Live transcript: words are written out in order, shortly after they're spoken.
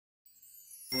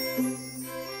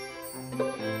Hey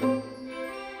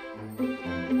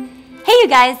you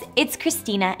guys, it's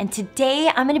Kristina, and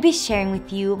today I'm going to be sharing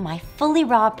with you my fully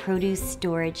raw produce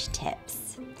storage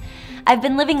tips. I've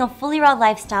been living a fully raw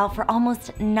lifestyle for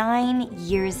almost 9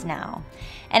 years now,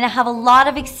 and I have a lot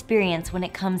of experience when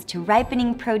it comes to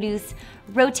ripening produce,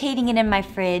 rotating it in my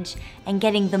fridge, and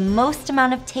getting the most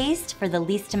amount of taste for the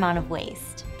least amount of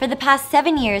waste. For the past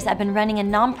 7 years, I've been running a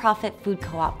nonprofit food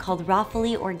co-op called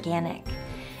Rawfully Organic.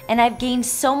 And I've gained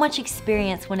so much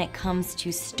experience when it comes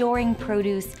to storing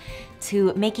produce,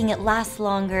 to making it last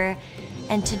longer,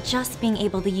 and to just being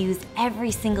able to use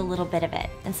every single little bit of it.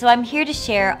 And so I'm here to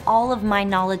share all of my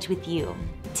knowledge with you.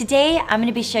 Today, I'm going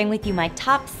to be sharing with you my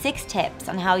top 6 tips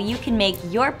on how you can make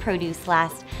your produce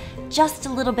last just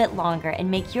a little bit longer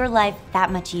and make your life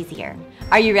that much easier.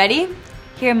 Are you ready?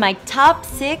 Here are my top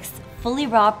 6 fully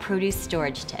raw produce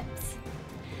storage tips.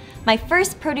 My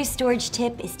first produce storage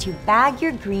tip is to bag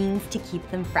your greens to keep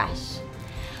them fresh.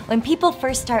 When people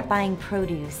first start buying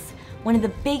produce, one of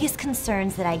the biggest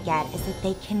concerns that I get is that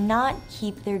they cannot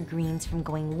keep their greens from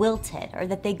going wilted, or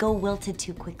that they go wilted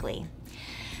too quickly.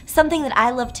 Something that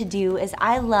I love to do is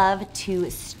I love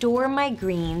to store my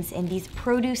greens in these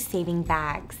produce saving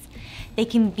bags. They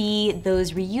can be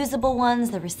those reusable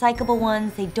ones, the recyclable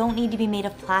ones. They don't need to be made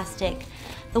of plastic.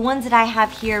 The ones that I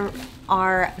have here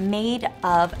are made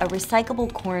of a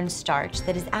recyclable cornstarch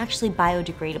that is actually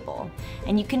biodegradable,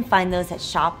 and you can find those at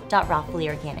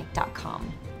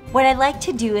shop.rawfullyorganic.com. What I like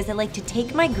to do is I like to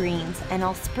take my greens and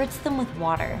I'll spritz them with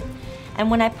water,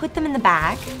 and when I put them in the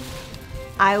bag,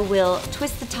 I will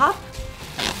twist the top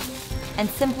and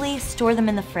simply store them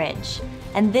in the fridge.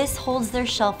 And this holds their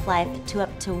shelf life to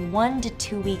up to 1 to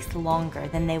 2 weeks longer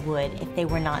than they would if they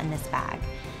were not in this bag.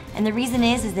 And the reason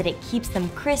is that it keeps them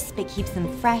crisp, it keeps them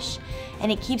fresh,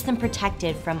 and it keeps them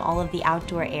protected from all of the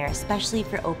outdoor air, especially if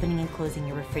you're opening and closing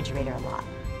your refrigerator a lot.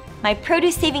 My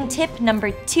produce saving tip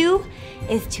number 2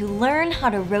 is to learn how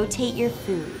to rotate your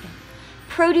food.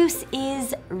 Produce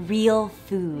is real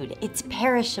food. It's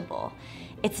perishable.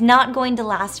 It's not going to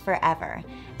last forever.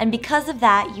 And because of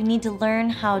that, you need to learn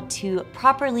how to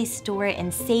properly store it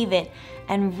and save it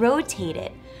and rotate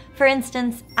it. For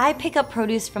instance, I pick up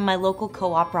produce from my local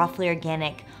co-op, Rawfully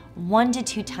Organic, 1 to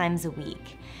 2 times a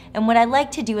week. And what I like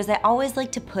to do is I always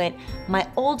like to put my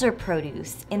older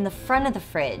produce in the front of the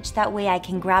fridge. That way I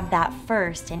can grab that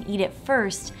first and eat it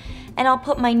first. And I'll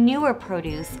put my newer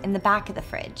produce in the back of the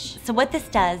fridge. So what this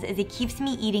does is it keeps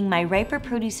me eating my riper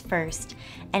produce first,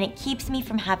 and it keeps me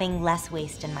from having less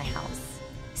waste in my house.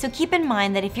 So keep in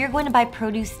mind that if you're going to buy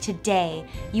produce today,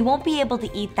 you won't be able to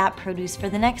eat that produce for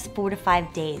the next 4 to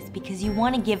 5 days because you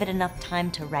want to give it enough time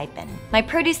to ripen. My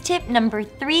produce tip number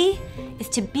 3 is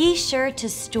to be sure to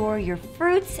store your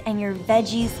fruits and your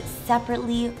veggies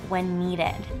separately when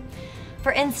needed.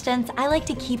 For instance, I like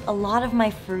to keep a lot of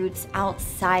my fruits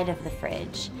outside of the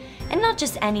fridge. And not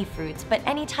just any fruits, but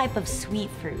any type of sweet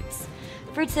fruits.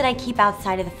 Fruits that I keep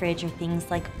outside of the fridge are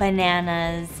things like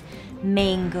bananas,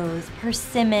 mangoes,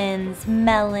 persimmons,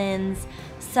 melons,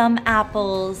 some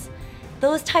apples.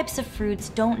 Those types of fruits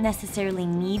don't necessarily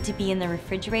need to be in the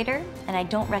refrigerator, and I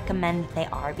don't recommend that they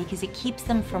are because it keeps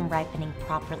them from ripening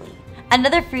properly.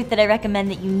 Another fruit that I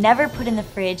recommend that you never put in the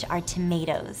fridge are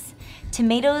tomatoes.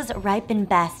 Tomatoes ripen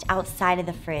best outside of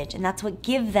the fridge, and that's what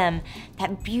gives them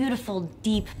that beautiful,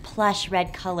 deep, plush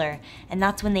red color, and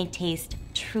that's when they taste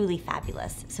truly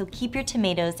fabulous. So keep your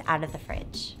tomatoes out of the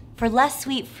fridge. For less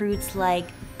sweet fruits like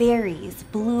berries,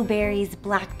 blueberries,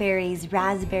 blackberries,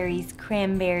 raspberries,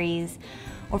 cranberries,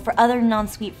 or for other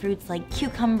non-sweet fruits like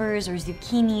cucumbers or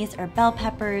zucchinis or bell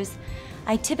peppers,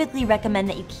 I typically recommend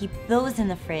that you keep those in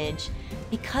the fridge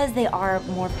because they are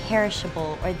more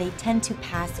perishable or they tend to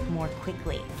pass more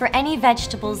quickly. For any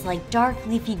vegetables like dark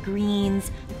leafy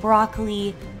greens,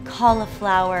 broccoli,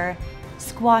 cauliflower,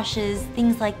 squashes,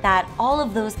 things like that, all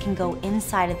of those can go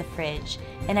inside of the fridge.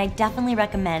 And I definitely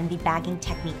recommend the bagging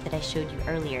technique that I showed you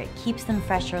earlier. It keeps them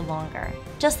fresher longer.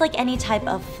 Just like any type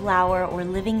of flower or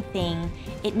living thing,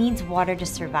 it needs water to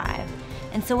survive.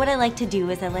 And so what I like to do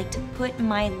is I like to put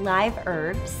my live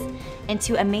herbs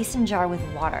into a mason jar with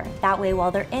water. That way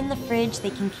while they're in the fridge,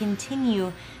 they can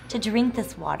continue to drink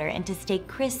this water and to stay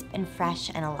crisp and fresh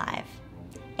and alive.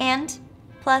 And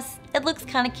plus, it looks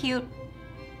kind of cute.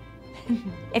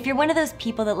 If you're one of those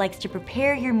people that likes to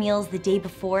prepare your meals the day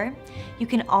before, you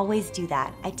can always do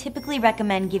that. I typically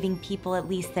recommend giving people at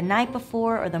least the night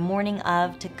before or the morning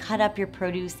of to cut up your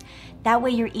produce. That way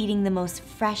you're eating the most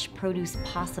fresh produce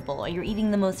possible, or you're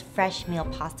eating the most fresh meal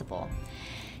possible.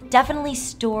 Definitely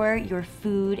store your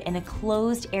food in a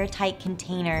closed, airtight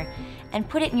container and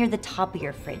put it near the top of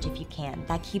your fridge if you can.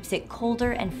 That keeps it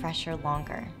colder and fresher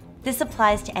longer. This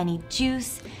applies to any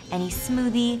juice, any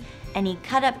smoothie, any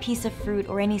cut up piece of fruit,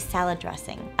 or any salad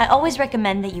dressing. I always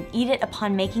recommend that you eat it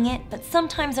upon making it, but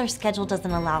sometimes our schedule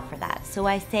doesn't allow for that. So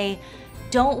I say,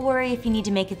 don't worry if you need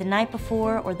to make it the night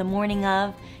before or the morning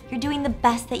of. You're doing the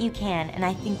best that you can, and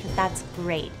I think that that's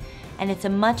great. And it's a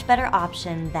much better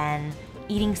option than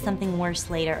eating something worse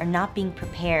later or not being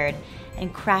prepared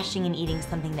and crashing and eating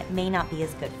something that may not be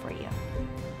as good for you.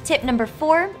 Tip number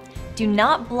 4, do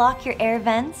not block your air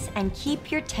vents and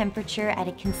keep your temperature at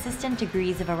a consistent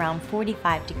degrees of around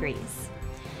 45 degrees.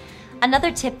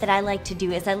 Another tip that I like to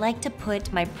do is I like to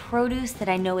put my produce that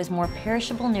I know is more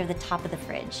perishable near the top of the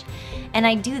fridge. And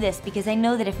I do this because I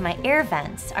know that if my air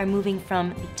vents are moving from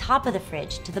the top of the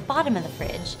fridge to the bottom of the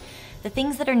fridge, the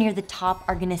things that are near the top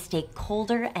are gonna stay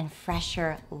colder and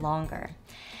fresher longer.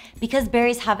 Because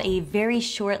berries have a very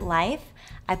short life,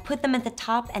 I put them at the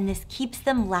top and this keeps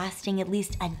them lasting at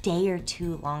least a day or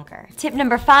 2 longer. Tip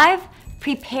number 5,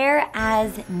 prepare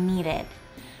as needed.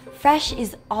 Fresh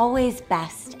is always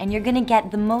best, and you're gonna get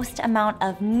the most amount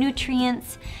of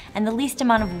nutrients and the least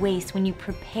amount of waste when you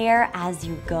prepare as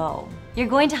you go. You're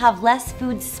going to have less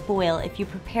food spoil if you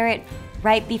prepare it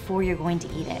right before you're going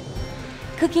to eat it.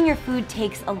 Cooking your food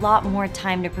takes a lot more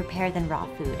time to prepare than raw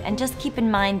food, and just keep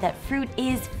in mind that fruit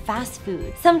is fast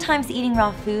food. Sometimes eating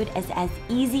raw food is as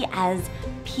easy as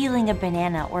peeling a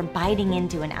banana or biting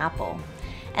into an apple.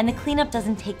 And the cleanup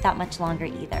doesn't take that much longer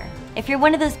either. If you're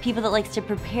one of those people that likes to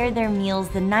prepare their meals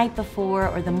the night before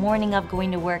or the morning of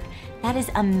going to work, that is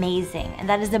amazing, and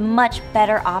that is a much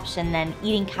better option than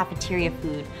eating cafeteria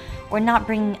food or not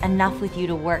bringing enough with you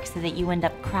to work so that you end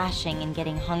up crashing and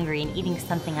getting hungry and eating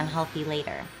something unhealthy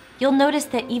later. You'll notice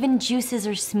that even juices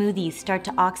or smoothies start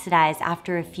to oxidize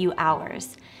after a few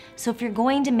hours. So if you're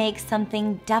going to make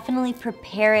something, definitely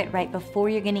prepare it right before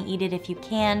you're gonna eat it if you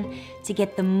can, to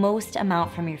get the most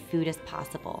amount from your food as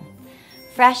possible.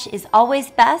 Fresh is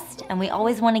always best, and we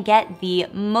always wanna get the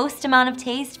most amount of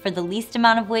taste for the least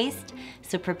amount of waste,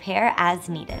 so prepare as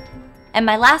needed. And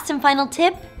my last and final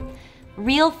tip,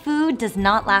 real food does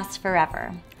not last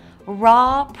forever.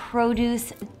 Raw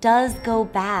produce does go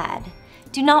bad.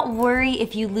 Do not worry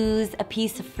if you lose a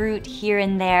piece of fruit here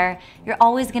and there. You're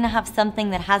always gonna have something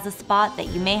that has a spot that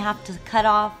you may have to cut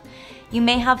off. You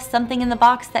may have something in the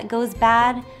box that goes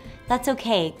bad. That's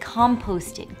okay,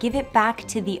 compost it, give it back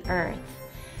to the earth.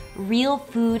 Real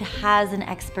food has an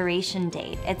expiration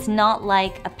date. It's not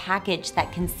like a package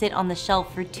that can sit on the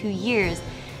shelf for 2 years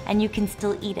and you can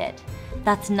still eat it.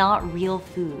 That's not real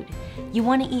food. You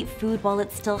want to eat food while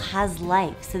it still has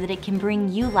life so that it can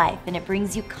bring you life and it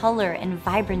brings you color and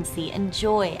vibrancy and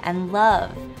joy and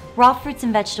love. Raw fruits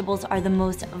and vegetables are the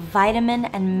most vitamin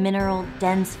and mineral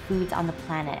dense foods on the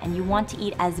planet, and you want to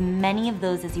eat as many of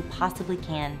those as you possibly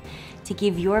can to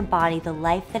give your body the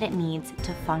life that it needs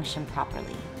to function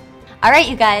properly. All right,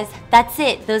 you guys, that's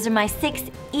it. Those are my 6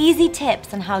 easy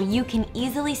tips on how you can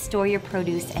easily store your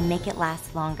produce and make it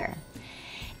last longer.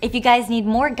 If you guys need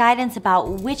more guidance about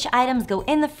which items go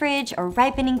in the fridge or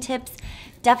ripening tips,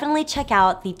 definitely check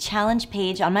out the challenge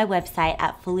page on my website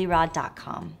at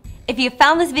FullyRaw.com. If you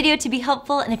found this video to be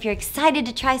helpful and if you're excited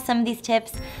to try some of these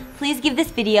tips, please give this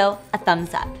video a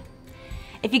thumbs up.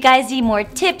 If you guys need more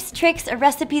tips, tricks, or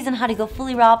recipes on how to go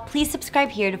fully raw, please subscribe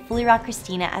here to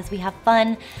FullyRawKristina as we have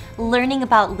fun learning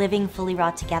about living fully raw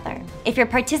together. If you're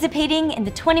participating in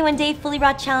the 21-day Fully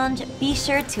Raw Challenge, be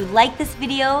sure to like this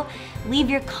video,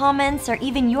 leave your comments or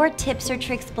even your tips or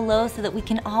tricks below so that we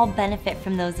can all benefit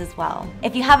from those as well.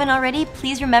 If you haven't already,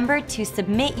 please remember to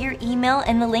submit your email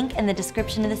in the link in the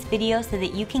description of this video so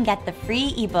that you can get the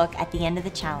free ebook at the end of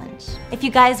the challenge. If you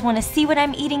guys want to see what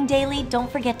I'm eating daily,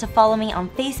 don't forget to follow me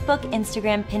on Facebook,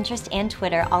 Instagram, Pinterest, and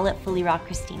Twitter, all at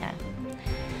FullyRawKristina.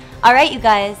 All right, you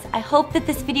guys, I hope that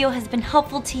this video has been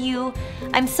helpful to you.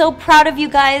 I'm so proud of you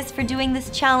guys for doing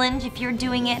this challenge if you're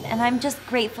doing it, and I'm just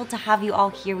grateful to have you all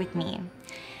here with me.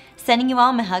 Sending you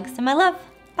all my hugs and my love.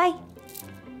 Bye.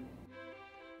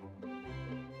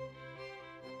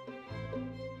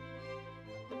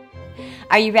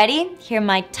 Are you ready? Here are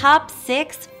my top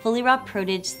 6 fully raw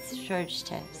produce storage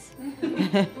tips.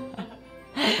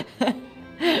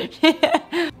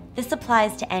 This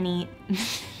applies to any...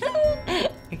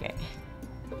 Okay.